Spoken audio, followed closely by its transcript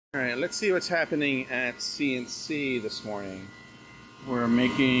Alright, let's see what's happening at CNC this morning. We're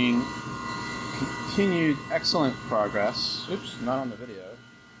making continued excellent progress. Oops, not on the video. There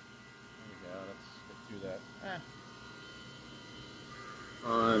we go, let's get through that.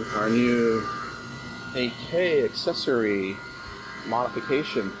 On our new AK accessory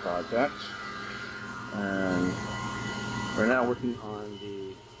modification project. And we're now working on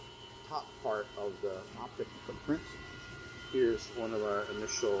the top part of the optic footprint. Here's one of our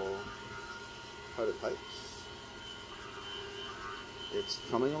initial prototypes. It's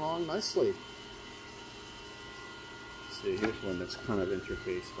coming along nicely. Let's see, here's one that's kind of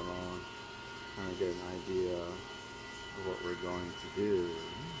interfaced along. Kind of get an idea of what we're going to do.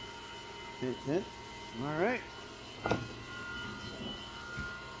 Hint, hint. All right.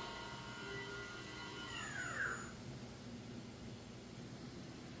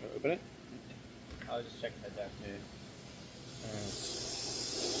 Open it. I'll just check that down. Yeah.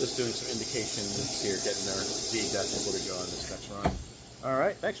 Just doing some indications here, getting our Z decimal to go on this next run. All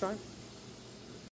right, thanks, Ryan.